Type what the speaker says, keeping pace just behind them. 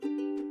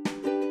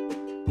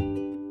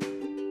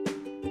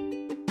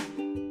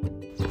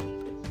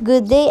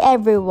Good day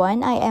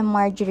everyone, I am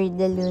Marjorie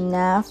De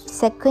Luna,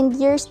 second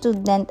year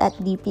student at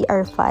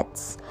DPR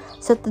FATS.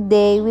 So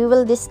today we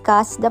will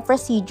discuss the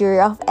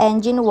procedure of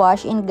engine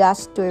wash in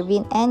gas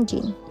turbine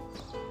engine.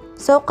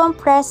 So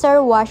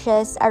compressor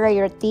washes are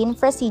a routine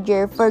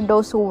procedure for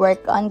those who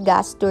work on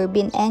gas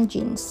turbine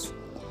engines.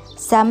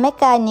 Some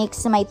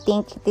mechanics might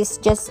think it is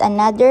just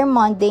another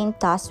mundane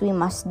task we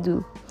must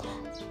do.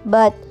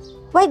 But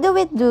why do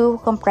we do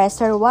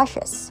compressor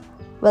washes?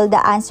 Well,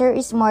 the answer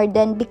is more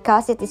than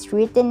because it is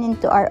written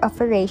into our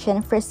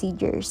operation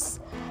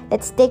procedures.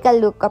 Let's take a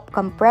look at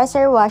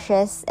compressor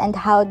washes and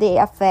how they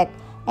affect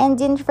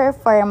engine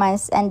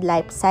performance and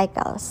life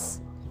cycles.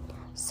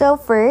 So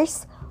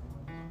first,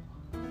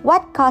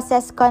 what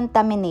causes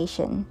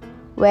contamination?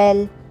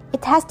 Well,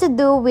 it has to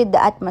do with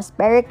the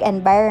atmospheric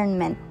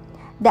environment.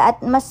 The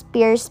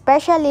atmosphere,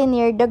 especially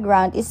near the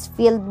ground, is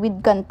filled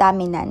with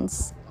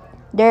contaminants.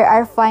 There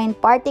are fine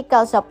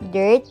particles of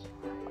dirt,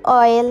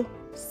 oil,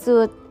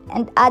 soot,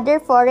 and other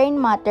foreign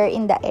matter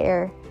in the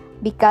air.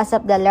 Because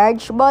of the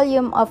large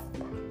volume of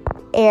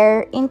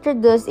air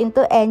introduced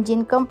into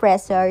engine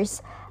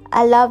compressors,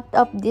 a lot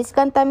of this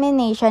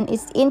contamination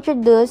is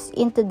introduced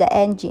into the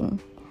engine.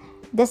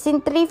 The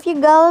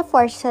centrifugal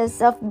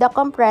forces of the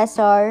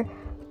compressor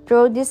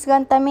throw this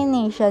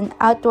contamination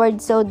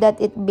outward so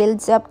that it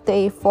builds up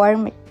to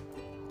form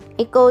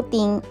a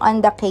coating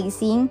on the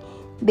casing,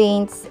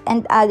 vanes,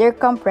 and other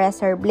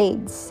compressor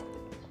blades.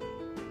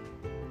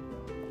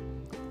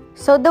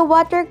 So the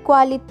water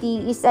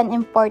quality is an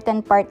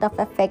important part of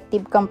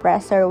effective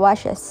compressor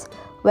washes,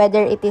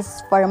 whether it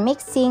is for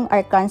mixing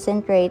or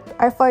concentrate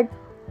or for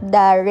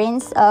the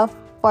rinse-off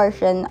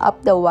portion of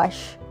the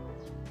wash.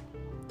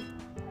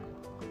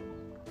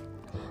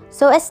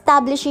 So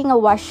establishing a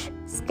wash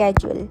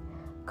schedule.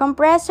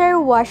 Compressor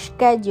wash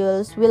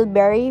schedules will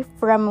vary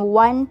from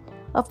one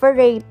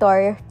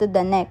operator to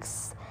the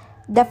next.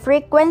 The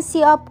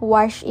frequency of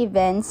wash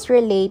events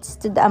relates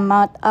to the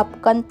amount of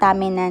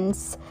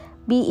contaminants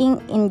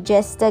being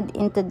ingested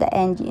into the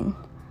engine.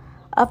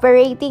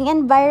 Operating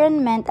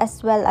environment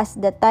as well as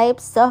the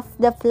types of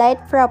the flight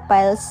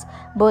profiles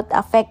both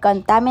affect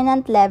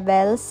contaminant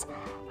levels.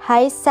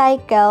 High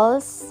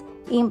cycles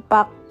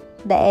impact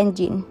the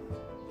engine.